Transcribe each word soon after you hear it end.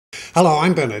Hello,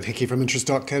 I'm Bernard Hickey from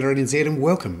Eurostoxx and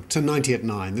welcome to 90 at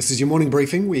 9. This is your morning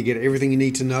briefing where you get everything you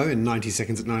need to know in 90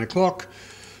 seconds at 9 o'clock.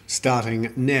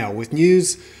 Starting now with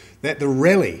news that the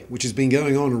rally, which has been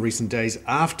going on in recent days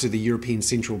after the European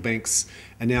Central Bank's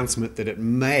announcement that it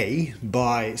may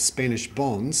buy Spanish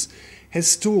bonds, has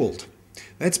stalled.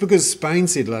 That's because Spain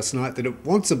said last night that it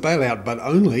wants a bailout, but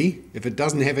only if it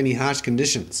doesn't have any harsh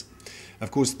conditions. Of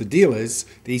course, the deal is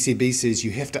the ECB says you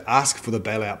have to ask for the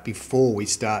bailout before we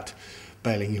start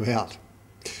bailing you out.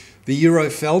 The euro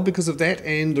fell because of that,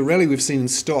 and the rally we've seen in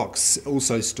stocks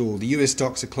also stalled. The US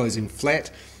stocks are closing flat.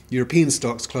 European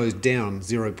stocks closed down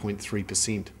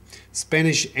 0.3%.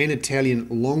 Spanish and Italian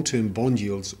long-term bond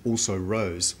yields also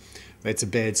rose. That's a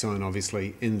bad sign,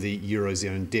 obviously, in the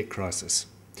Eurozone debt crisis.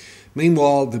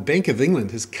 Meanwhile, the Bank of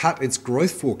England has cut its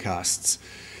growth forecasts.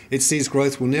 It says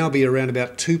growth will now be around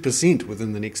about 2%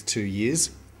 within the next 2 years.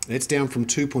 That's down from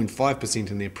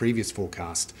 2.5% in their previous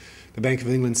forecast. The Bank of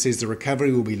England says the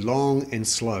recovery will be long and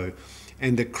slow,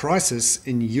 and the crisis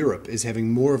in Europe is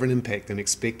having more of an impact than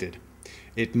expected.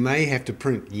 It may have to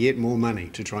print yet more money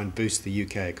to try and boost the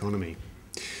UK economy.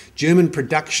 German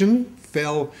production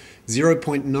fell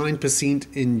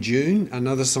 0.9% in June,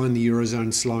 another sign the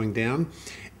Eurozone slowing down.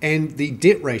 And the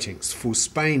debt ratings for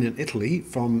Spain and Italy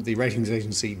from the ratings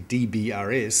agency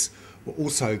DBRS were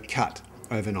also cut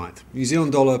overnight. New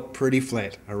Zealand dollar pretty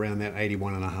flat around that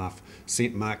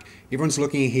 81.5 mark. Everyone's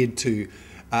looking ahead to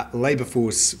labour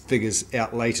force figures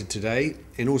out later today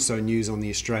and also news on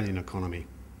the Australian economy.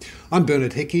 I'm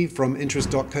Bernard Hickey from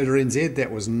Eurostoxx.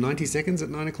 That was 90 seconds at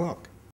 9 o'clock.